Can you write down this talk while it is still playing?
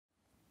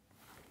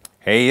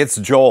Hey, it's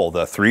Joel,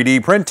 the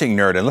 3D printing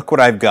nerd, and look what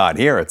I've got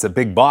here. It's a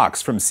big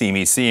box from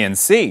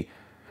SeeMeCNC.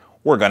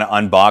 We're going to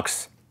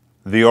unbox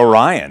the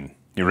Orion.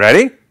 You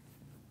ready?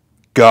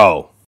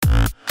 Go!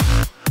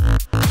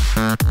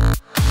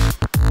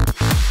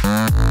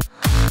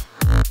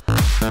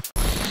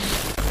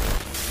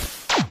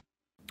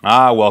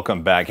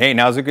 Welcome back. Hey,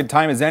 now's a good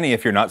time as any.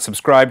 If you're not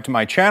subscribed to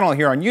my channel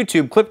here on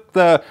YouTube, click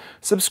the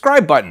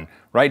subscribe button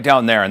right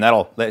down there, and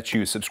that'll let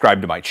you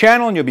subscribe to my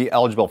channel, and you'll be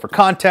eligible for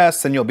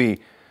contests, and you'll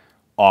be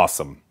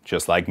awesome,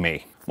 just like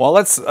me. Well,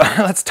 let's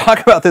talk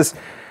about this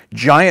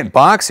giant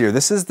box here.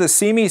 This is the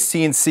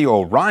SeeMeCNC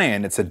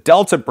Orion. It's a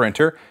Delta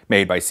printer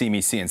made by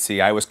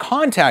SeeMeCNC. I was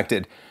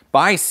contacted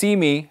by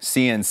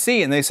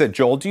SeeMeCNC, and they said,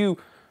 Joel, do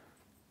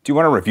you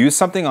want to review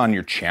something on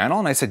your channel?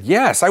 And I said,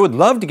 yes, I would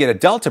love to get a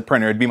Delta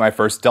printer. It'd be my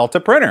first Delta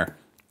printer.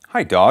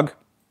 Hi, dog.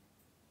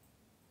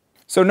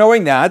 So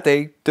knowing that,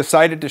 they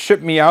decided to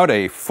ship me out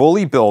a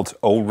fully built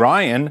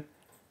Orion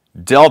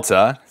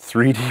Delta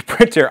 3D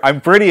printer. I'm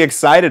pretty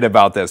excited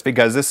about this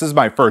because this is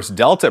my first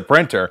Delta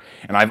printer,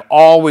 and I've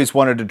always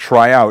wanted to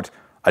try out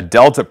a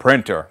Delta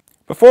printer.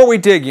 Before we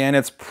dig in,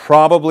 it's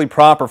probably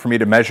proper for me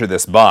to measure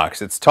this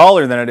box. It's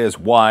taller than it is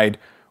wide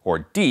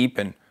or deep,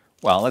 and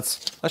well,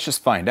 let's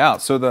just find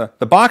out. So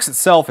the box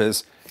itself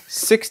is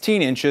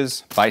 16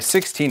 inches by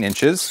 16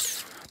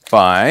 inches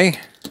by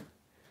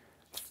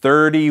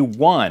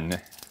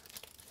 31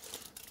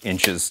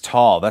 inches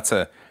tall. That's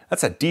a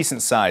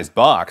decent sized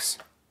box.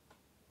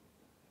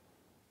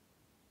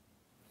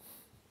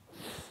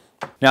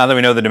 Now that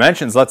we know the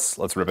dimensions,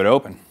 let's rip it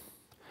open.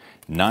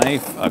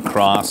 Knife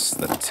across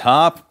the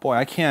top. Boy,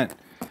 I can't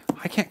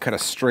cut a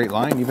straight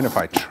line even if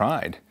I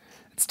tried.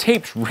 It's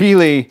taped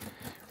really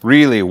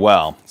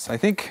well. So I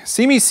think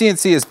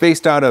SeeMeCNC is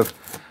based out of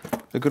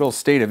the good old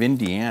state of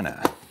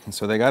Indiana, and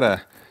so they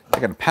gotta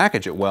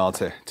package it well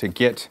to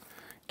get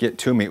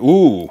to me.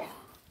 Ooh,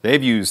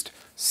 they've used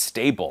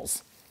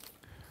staples.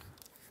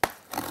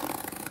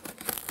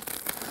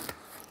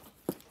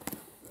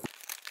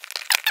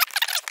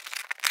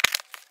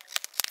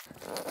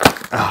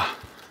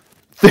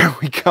 There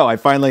we go. I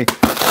finally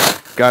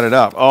got it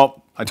up.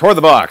 Oh, I tore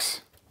the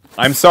box.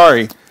 I'm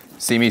sorry,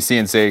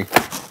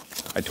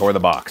 SeeMeCNC. I tore the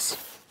box.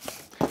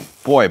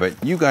 Boy,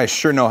 but you guys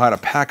sure know how to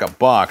pack a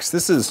box.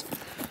 This is,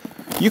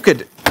 you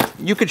could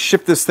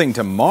ship this thing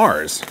to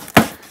Mars.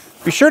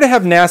 Be sure to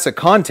have NASA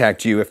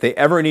contact you if they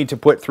ever need to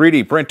put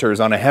 3D printers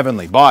on a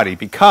heavenly body,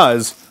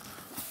 because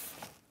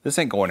this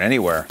ain't going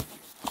anywhere.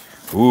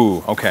 Ooh,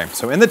 okay.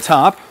 So in the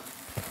top,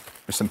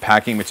 there's some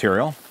packing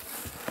material.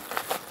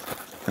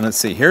 And let's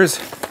see, here's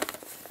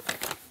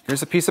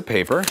a piece of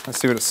paper. Let's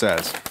see what it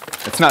says.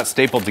 It's not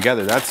stapled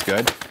together, that's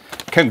good.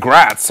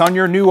 Congrats on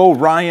your new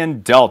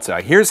Orion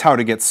Delta. Here's how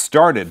to get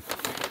started.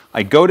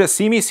 I go to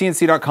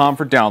SeeMeCNC.com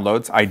for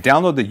downloads, I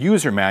download the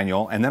user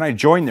manual, and then I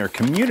join their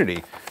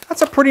community.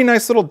 That's a pretty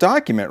nice little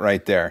document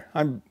right there.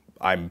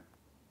 I'm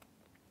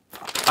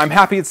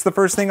happy it's the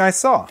first thing I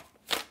saw.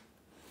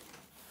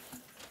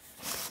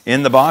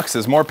 In the box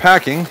is more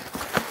packing.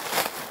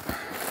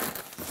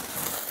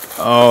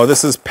 Oh,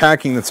 this is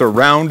packing that's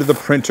around the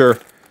printer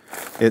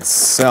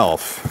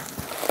itself.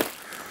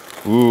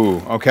 Ooh,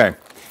 okay.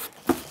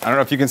 I don't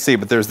know if you can see,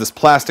 but there's this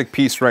plastic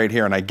piece right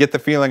here, and I get the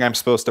feeling I'm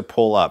supposed to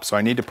pull up. So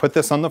I need to put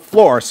this on the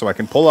floor so I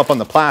can pull up on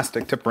the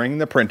plastic to bring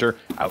the printer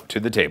out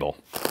to the table.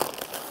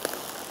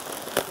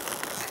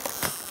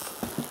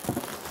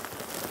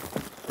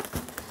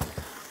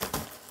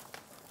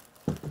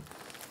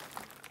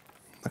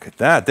 Look at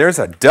that, there's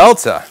a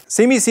Delta.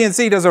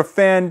 SeeMeCNC does a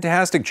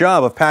fantastic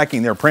job of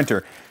packing their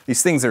printer.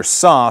 These things are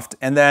soft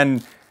and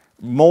then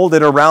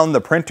molded around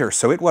the printer,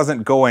 so it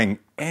wasn't going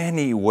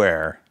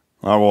anywhere.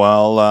 Oh,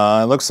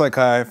 well, it looks like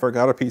I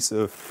forgot a piece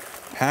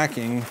of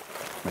packing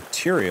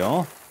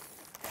material.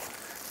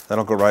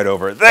 That'll go right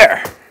over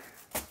there.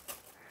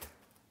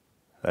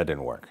 That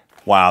didn't work.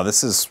 Wow,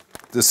 this is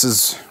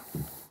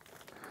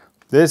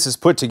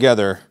put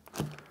together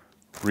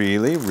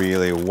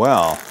really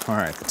well. All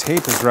right, the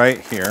tape is right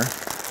here.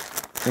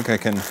 I think I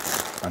can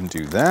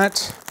undo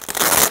that.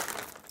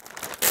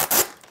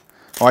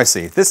 Oh, I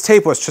see. This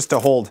tape was just to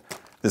hold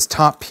this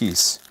top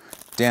piece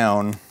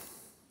down.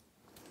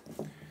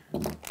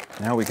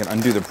 Now we can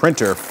undo the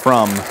printer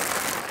from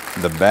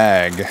the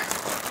bag.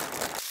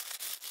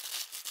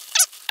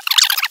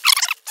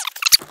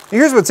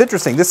 Here's what's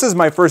interesting. This is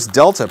my first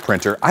Delta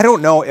printer. I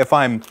don't know if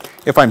I'm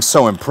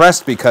so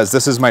impressed because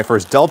this is my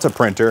first Delta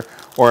printer,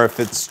 or if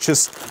it's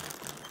just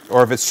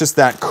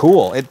that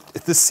cool.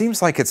 This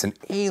seems like it's an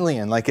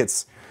alien, like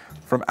it's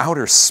from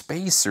outer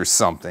space or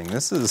something.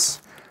 This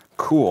is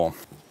cool.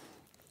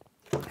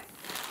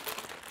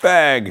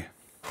 Bag.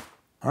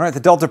 All right, the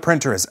Delta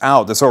printer is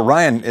out. This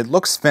Orion, it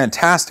looks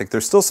fantastic.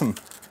 There's still some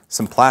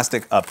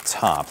plastic up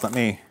top. Let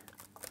me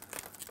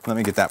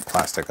get that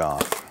plastic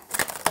off.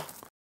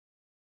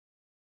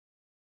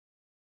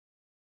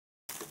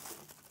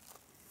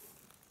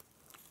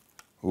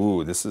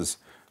 Ooh, this is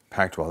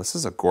packed well. This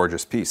is a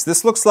gorgeous piece.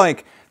 This looks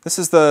like this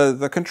is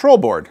the control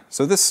board.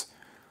 So this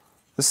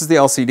This is the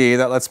LCD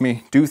that lets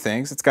me do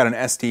things. It's got an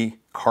SD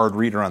card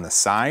reader on the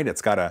side.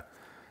 It's got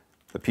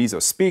the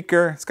piezo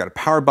speaker. It's got a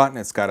power button.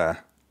 It's got a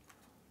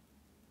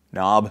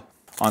knob.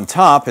 On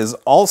top is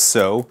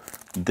also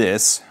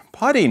this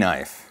putty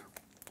knife.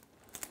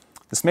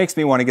 This makes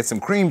me want to get some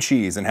cream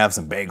cheese and have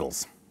some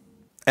bagels.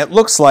 It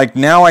looks like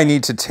now I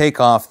need to take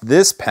off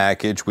this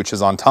package, which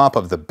is on top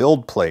of the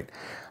build plate.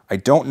 I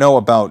don't know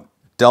about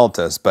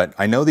Deltas, but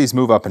I know these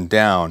move up and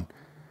down,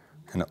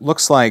 and it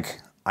looks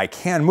like I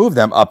can move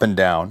them up and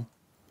down.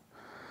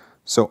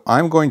 So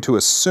I'm going to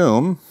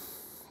assume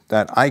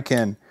that I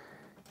can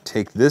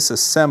take this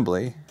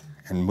assembly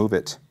and move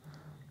it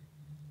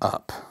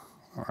up.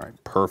 All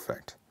right,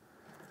 perfect.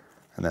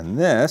 And then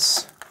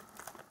this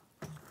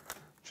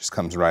just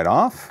comes right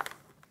off,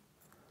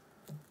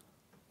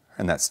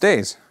 and that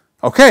stays.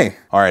 Okay,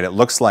 all right, it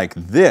looks like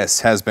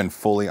this has been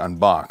fully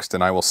unboxed,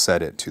 and I will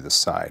set it to the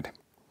side.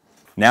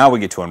 Now we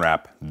get to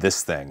unwrap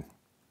this thing.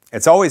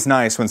 It's always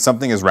nice when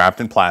something is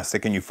wrapped in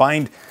plastic and you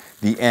find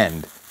the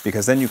end,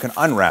 because then you can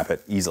unwrap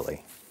it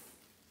easily.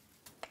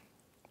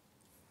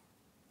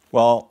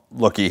 Well,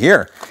 looky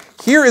here.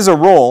 Here is a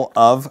roll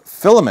of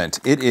filament.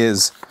 It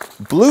is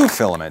blue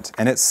filament,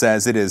 and it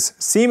says it is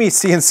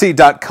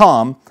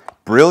SeeMeCNC.com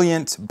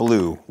Brilliant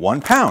Blue,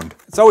 1 pound.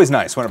 It's always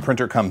nice when a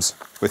printer comes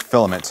with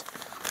filament.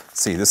 Let's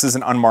see, this is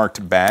an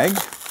unmarked bag.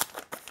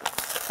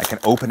 I can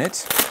open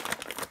it.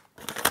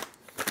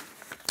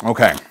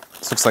 Okay,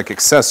 this looks like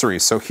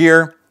accessories. So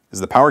here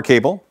is the power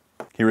cable.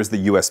 Here is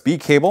the USB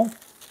cable.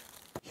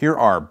 Here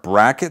are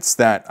brackets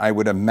that I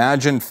would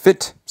imagine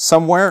fit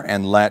somewhere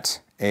and let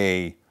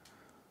a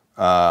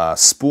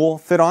spool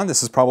fit on.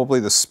 This is probably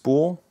the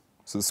spool.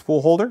 This is the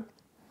spool holder.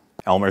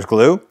 Elmer's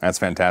glue. That's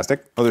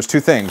fantastic. Oh, there's two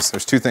things.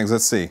 There's two things.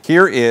 Let's see.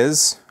 Here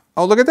is,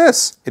 oh, look at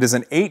this. It is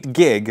an 8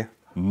 gig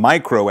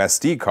micro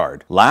SD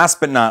card. Last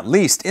but not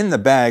least, in the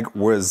bag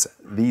was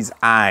these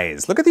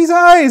eyes. Look at these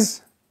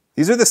eyes.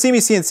 These are the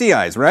SeeMeCNC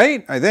eyes,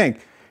 right? I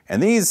think.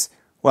 And these,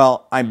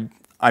 well, I'm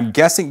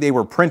guessing they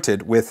were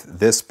printed with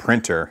this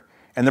printer.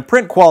 And the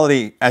print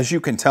quality, as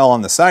you can tell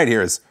on the side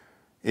here,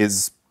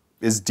 is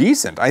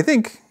decent. I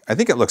think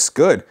it looks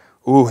good.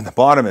 Ooh, and the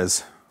bottom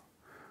is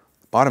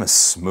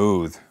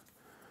smooth.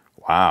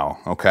 Wow,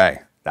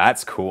 okay,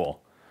 that's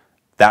cool.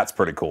 That's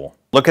pretty cool.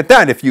 Look at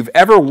that. If you've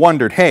ever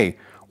wondered, hey,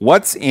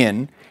 what's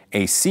in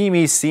a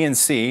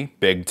SeeMeCNC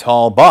big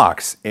tall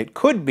box? It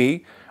could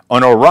be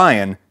an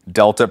Orion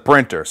Delta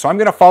printer. So I'm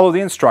gonna follow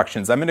the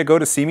instructions. I'm gonna go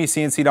to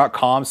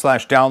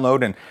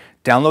SeeMeCNC.com/download and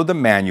download the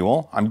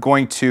manual. I'm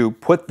going to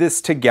put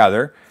this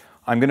together.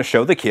 I'm gonna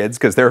show the kids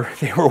because they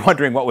were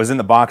wondering what was in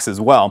the box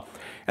as well.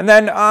 And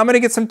then I'm gonna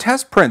get some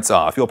test prints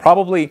off. You'll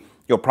probably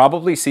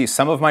see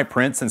some of my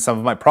prints and some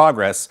of my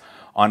progress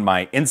on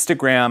my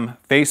Instagram,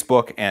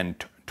 Facebook,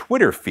 and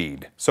Twitter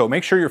feed. So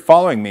make sure you're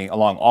following me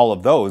along all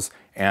of those,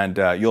 and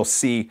you'll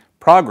see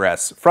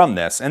progress from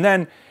this. And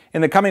then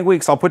in the coming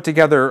weeks, I'll put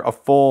together a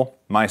full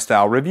My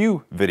Style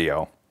review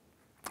video.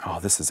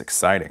 Oh, this is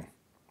exciting.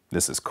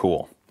 This is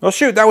cool. Well,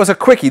 shoot, that was a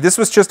quickie. This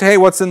was just, hey,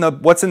 what's in the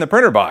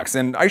printer box?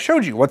 And I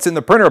showed you what's in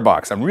the printer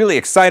box. I'm really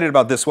excited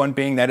about this one,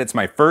 being that it's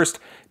my first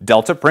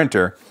Delta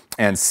printer,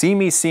 and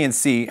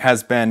SeeMeCNC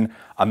has been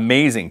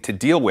amazing to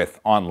deal with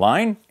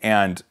online.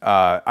 And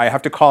I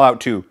have to call out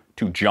to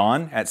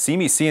John at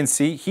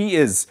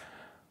SeeMeCNC.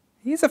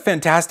 He's a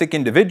fantastic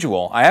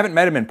individual. I haven't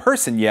met him in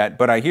person yet,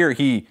 but I hear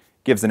he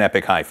gives an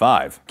epic high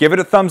five. Give it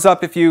a thumbs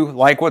up if you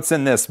like what's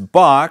in this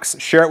box.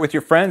 Share it with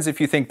your friends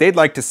if you think they'd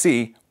like to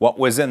see what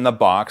was in the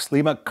box.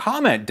 Leave a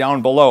comment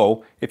down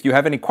below if you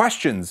have any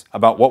questions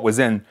about what was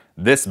in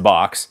this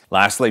box.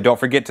 Lastly, don't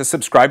forget to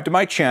subscribe to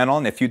my channel,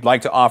 and if you'd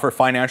like to offer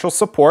financial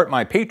support,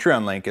 my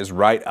Patreon link is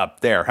right up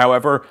there.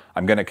 However,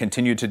 I'm going to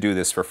continue to do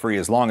this for free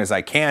as long as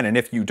I can, and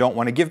if you don't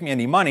want to give me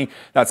any money,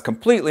 that's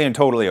completely and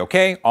totally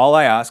okay. All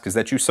I ask is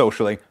that you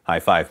socially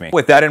high-five me.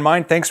 With that in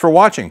mind, thanks for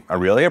watching. I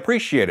really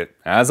appreciate it.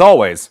 As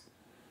always,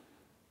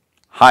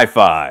 high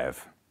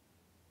five.